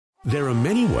There are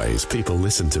many ways people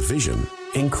listen to Vision,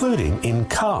 including in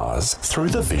cars through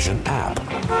the Vision app.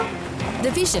 The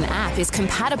Vision app is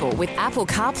compatible with Apple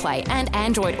CarPlay and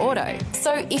Android Auto,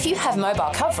 so if you have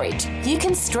mobile coverage, you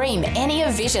can stream any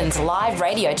of Vision's live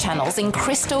radio channels in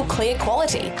crystal clear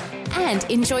quality and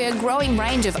enjoy a growing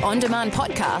range of on-demand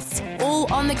podcasts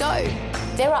all on the go.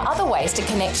 There are other ways to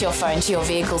connect your phone to your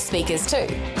vehicle speakers too.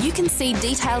 You can see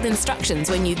detailed instructions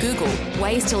when you Google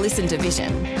ways to listen to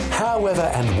Vision. However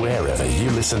and wherever you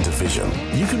listen to Vision,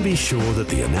 you can be sure that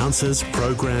the announcers,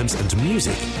 programs and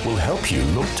music will help you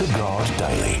look to God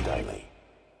daily.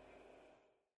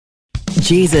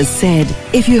 Jesus said,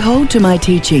 "If you hold to my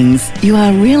teachings, you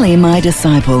are really my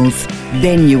disciples.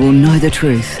 Then you will know the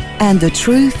truth, and the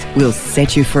truth will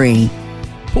set you free."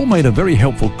 Paul made a very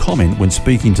helpful comment when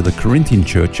speaking to the Corinthian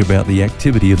church about the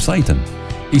activity of Satan.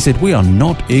 He said, "We are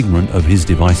not ignorant of his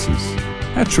devices."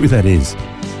 How true that is.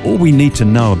 All we need to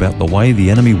know about the way the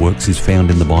enemy works is found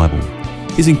in the Bible.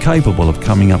 He's incapable of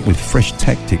coming up with fresh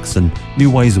tactics and new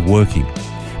ways of working.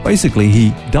 Basically,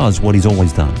 he does what he's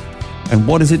always done. And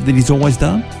what is it that he's always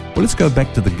done? Well, let's go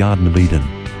back to the Garden of Eden.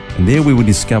 And there we will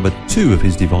discover two of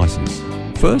his devices.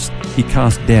 First, he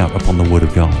cast doubt upon the Word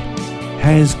of God.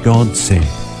 Has God said?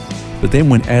 But then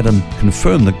when Adam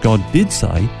confirmed that God did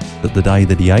say that the day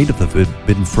that he ate of the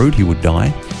forbidden fruit he would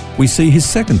die, we see his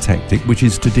second tactic, which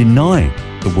is to deny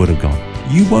the Word of God.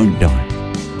 You won't die.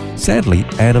 Sadly,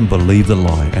 Adam believed the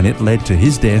lie, and it led to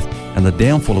his death and the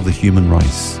downfall of the human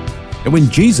race. And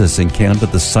when Jesus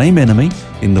encountered the same enemy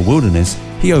in the wilderness,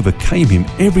 he overcame him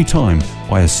every time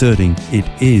by asserting, "It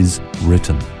is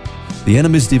written." The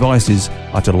enemy's devices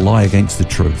are to lie against the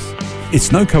truth.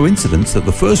 It's no coincidence that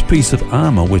the first piece of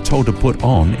armour we're told to put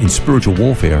on in spiritual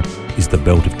warfare is the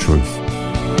belt of truth.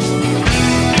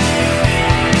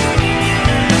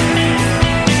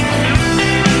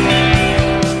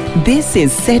 This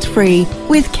is Set Free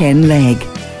with Ken Legg.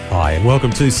 Hi, and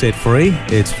welcome to Set Free.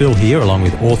 It's Phil here, along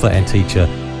with author and teacher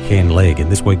Ken Legg. And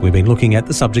this week we've been looking at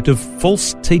the subject of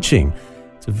false teaching.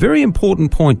 It's a very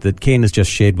important point that Ken has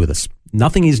just shared with us.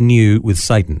 Nothing is new with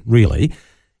Satan, really.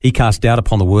 He cast doubt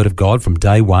upon the Word of God from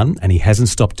day one, and he hasn't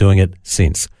stopped doing it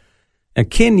since. Now,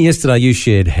 Ken, yesterday you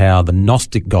shared how the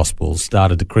Gnostic Gospels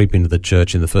started to creep into the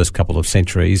church in the first couple of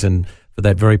centuries, and for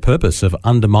that very purpose of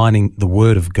undermining the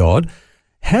Word of God.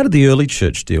 How did the early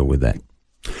church deal with that?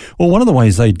 Well, one of the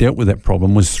ways they dealt with that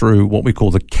problem was through what we call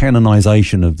the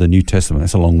canonization of the New Testament.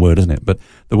 That's a long word, isn't it? But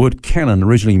the word canon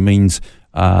originally means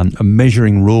a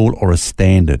measuring rule or a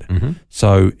standard. Mm-hmm.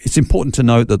 So it's important to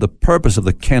note that the purpose of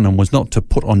the canon was not to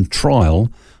put on trial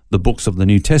the books of the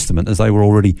New Testament, as they were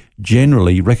already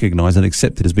generally recognized and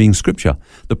accepted as being Scripture.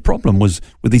 The problem was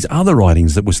with these other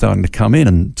writings that were starting to come in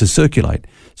and to circulate.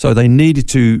 So they needed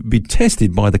to be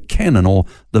tested by the canon or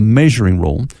the measuring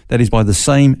rule, that is by the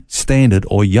same standard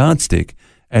or yardstick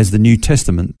as the New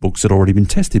Testament books had already been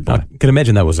tested by. I can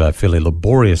imagine that was a fairly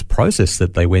laborious process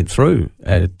that they went through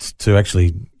to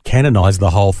actually canonize the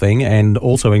whole thing and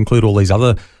also include all these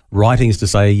other writings to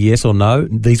say yes or no,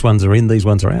 these ones are in, these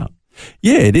ones are out.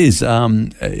 Yeah, it is,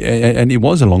 and it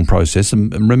was a long process.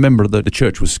 And remember that the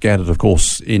church was scattered, of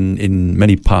course, in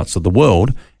many parts of the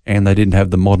world, and they didn't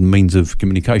have the modern means of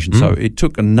communication. So it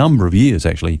took a number of years,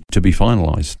 actually, to be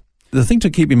finalised. The thing to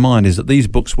keep in mind is that these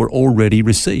books were already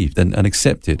received and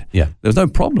accepted. Yeah. There was no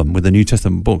problem with the New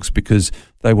Testament books because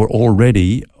they were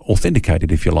already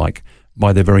authenticated, if you like,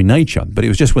 by their very nature. But it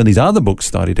was just when these other books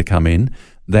started to come in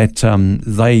that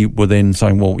they were then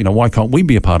saying, well, why can't we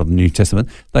be a part of the New Testament?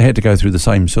 They had to go through the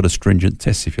same sort of stringent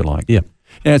tests, if you like. Yeah.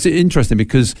 Now, it's interesting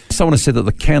because someone has said that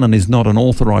the canon is not an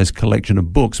authorised collection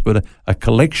of books, but a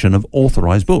collection of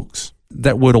authorised books.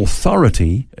 That word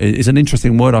authority is an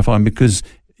interesting word, I find, because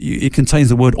it contains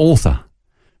the word author.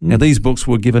 Now, these books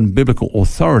were given biblical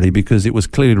authority because it was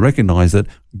clearly recognised that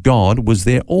God was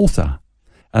their author.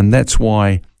 And that's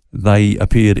why they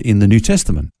appeared in the New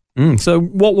Testament. So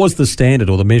what was the standard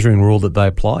or the measuring rule that they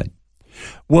applied?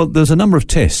 Well, there's a number of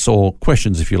tests or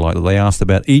questions, if you like, that they asked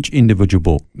about each individual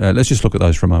book. Let's just look at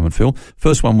those for a moment, Phil.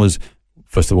 First one was,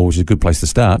 first of all, which is a good place to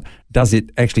start, does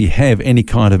it actually have any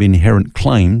kind of inherent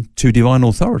claim to divine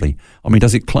authority? I mean,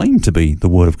 does it claim to be the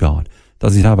Word of God?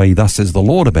 Does it have a thus says the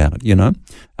Lord about it,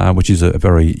 which is a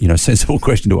very, sensible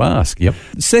question to ask. Yep.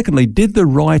 Secondly, did the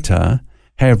writer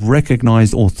have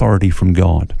recognized authority from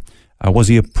God? Was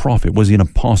he a prophet? Was he an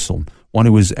apostle? One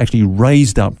who was actually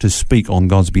raised up to speak on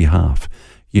God's behalf?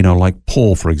 Like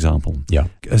Paul, for example. Yeah.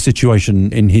 A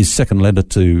situation in his second letter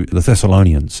to the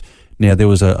Thessalonians. Now, there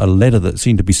was a letter that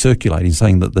seemed to be circulating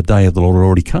saying that the day of the Lord had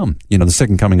already come. The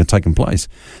second coming had taken place.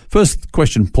 First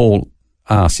question Paul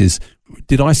asks is,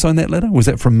 did I sign that letter? Was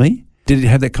that from me? Did it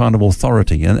have that kind of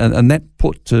authority? And that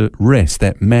put to rest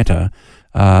that matter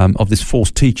of this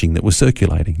false teaching that was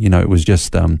circulating. It was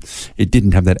just, it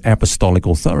didn't have that apostolic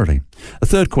authority. The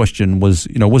third question was,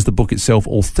 was the book itself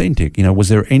authentic? Was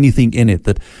there anything in it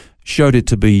that showed it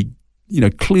to be,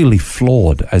 clearly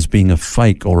flawed as being a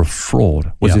fake or a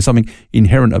fraud? Was there something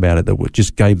inherent about it that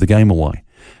just gave the game away?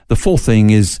 The fourth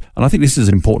thing is, and I think this is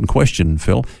an important question,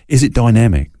 Phil, is it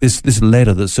dynamic? This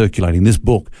letter that's circulating, this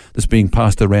book that's being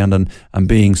passed around and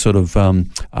being sort of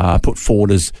put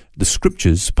forward as the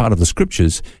scriptures, part of the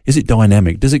scriptures, is it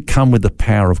dynamic? Does it come with the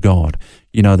power of God?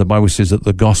 The Bible says that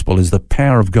the gospel is the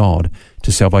power of God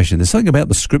to salvation. There's something about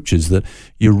the scriptures that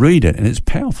you read it and it's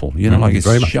powerful. Like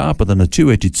it's sharper than a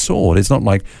two-edged sword. It's not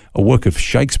like a work of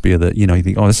Shakespeare that, you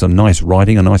think, oh, this is a nice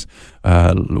writing, a nice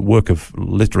work of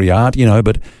literary art,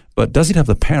 but does it have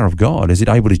the power of God? Is it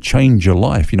able to change your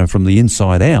life, from the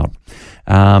inside out?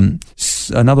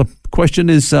 Another question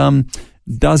is,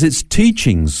 does its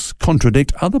teachings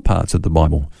contradict other parts of the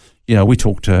Bible? We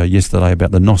talked yesterday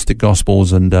about the Gnostic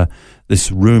Gospels and this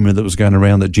rumor that was going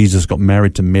around that Jesus got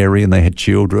married to Mary and they had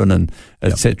children and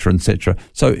et cetera, et cetera.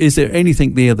 So is there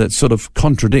anything there that sort of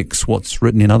contradicts what's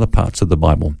written in other parts of the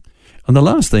Bible? And the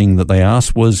last thing that they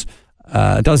asked was,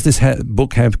 does this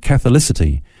book have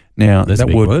Catholicity? Now, that's that a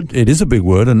big word. It is a big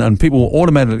word, and people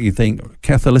automatically think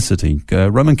Catholicity,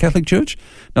 Roman Catholic Church.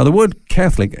 Now, the word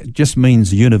Catholic just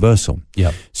means universal.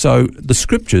 Yep. So the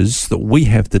scriptures that we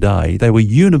have today, they were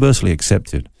universally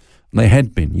accepted. And they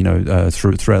had been,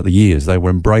 throughout the years. They were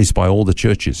embraced by all the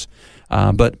churches.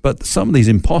 But some of these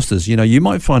imposters, you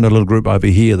might find a little group over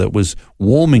here that was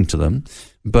warming to them,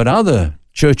 but other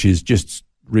churches just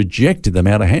rejected them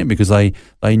out of hand because they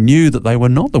knew that they were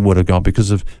not the Word of God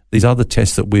because of these other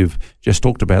tests that we've just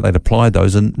talked about. They'd applied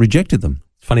those and rejected them.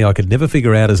 Funny, I could never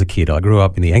figure out as a kid. I grew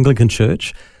up in the Anglican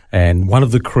Church, and one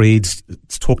of the creeds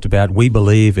talked about, we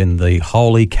believe in the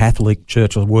Holy Catholic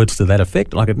Church, or words to that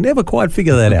effect. And I could never quite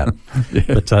figure that out.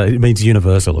 But it means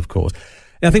universal, of course.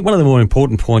 Now, I think one of the more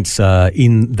important points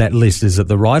in that list is that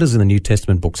the writers in the New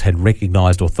Testament books had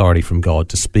recognised authority from God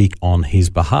to speak on his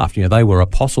behalf. They were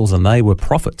apostles and they were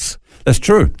prophets. That's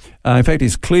true. In fact,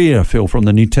 it's clear, Phil, from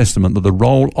the New Testament that the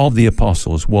role of the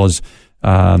apostles was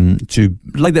to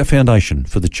lay that foundation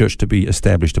for the church to be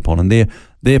established upon, and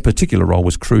their particular role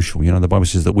was crucial. The Bible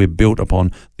says that we're built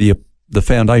upon the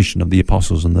foundation of the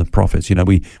apostles and the prophets.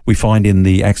 We find in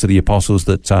the Acts of the Apostles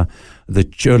that the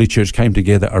early church came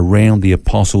together around the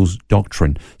apostles'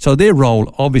 doctrine. So their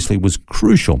role obviously was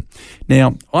crucial.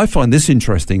 Now, I find this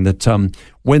interesting that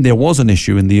when there was an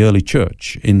issue in the early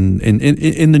church in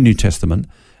the New Testament,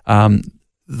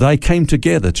 they came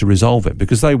together to resolve it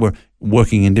because they were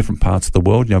working in different parts of the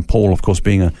world. Paul, of course,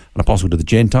 being an apostle to the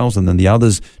Gentiles and then the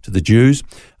others to the Jews.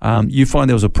 You find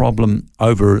there was a problem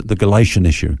over the Galatian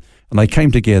issue. And they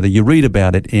came together. You read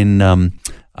about it in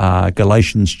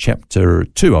Galatians chapter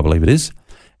 2, I believe it is.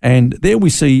 And there we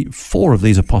see 4 of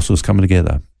these apostles coming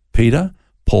together: Peter,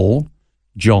 Paul,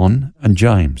 John, and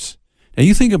James. Now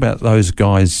you think about those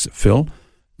guys, Phil.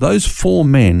 Those 4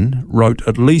 men wrote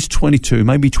at least 22,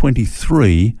 maybe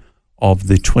 23 of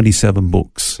the 27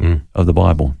 books of the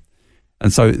Bible.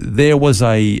 And so there was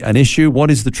an issue.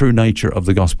 What is the true nature of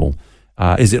the gospel?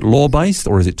 Is it law-based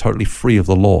or is it totally free of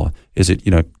the law? Is it,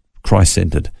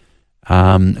 Christ-centered?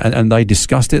 And they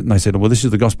discussed it and they said, well, this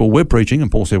is the gospel we're preaching. And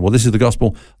Paul said, well, this is the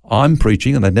gospel I'm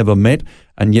preaching. And they'd never met,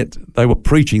 and yet they were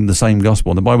preaching the same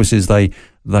gospel. And the Bible says they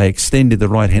extended the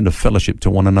right hand of fellowship to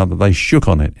one another. They shook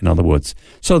on it, in other words.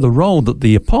 So the role that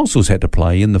the apostles had to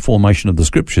play in the formation of the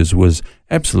scriptures was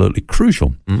absolutely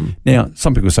crucial. Now,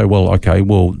 some people say, well, okay,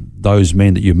 those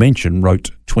men that you mentioned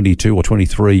wrote 22 or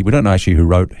 23. We don't know actually who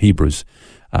wrote Hebrews.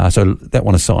 So that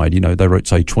one aside, they wrote,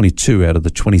 say, 22 out of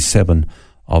the 27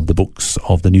 of the books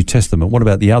of the New Testament. What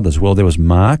about the others? Well, there was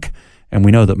Mark, and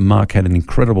we know that Mark had an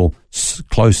incredible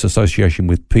close association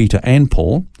with Peter and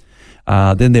Paul.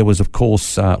 Then there was, of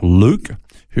course, Luke,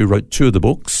 who wrote 2 of the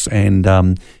books,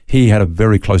 and he had a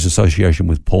very close association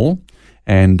with Paul,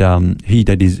 and he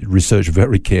did his research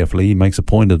very carefully. He makes a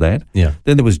point of that. Yeah.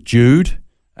 Then there was Jude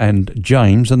and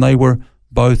James, and they were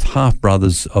both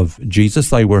half-brothers of Jesus.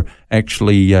 They were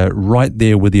actually right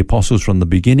there with the apostles from the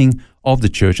beginning of the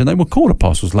church, and they were called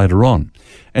apostles later on.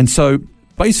 And so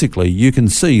basically you can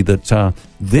see that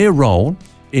their role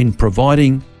in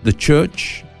providing the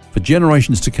church for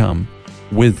generations to come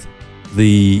with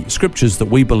the scriptures that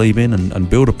we believe in and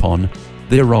build upon,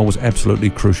 their role was absolutely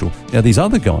crucial. Now, these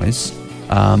other guys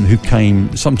who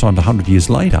came sometime 100 years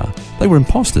later, they were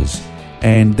imposters.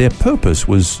 And their purpose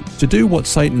was to do what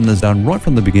Satan has done right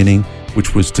from the beginning,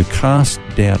 which was to cast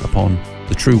doubt upon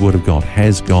the true word of God.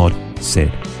 Has God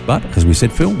said. But, as we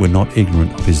said, Phil, we're not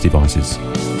ignorant of his devices.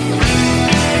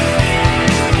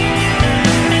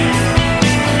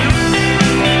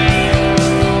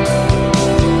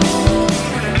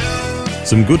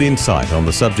 Some good insight on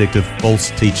the subject of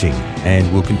false teaching, and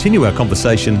we'll continue our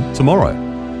conversation tomorrow.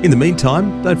 In the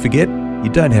meantime, don't forget, you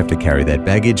don't have to carry that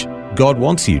baggage. God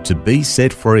wants you to be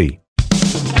set free.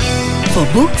 For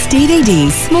books,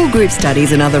 DVDs, small group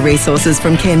studies and other resources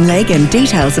from Ken Legg and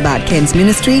details about Ken's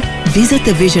ministry, visit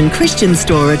the Vision Christian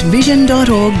Store at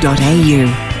vision.org.au.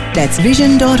 That's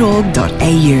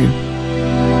vision.org.au.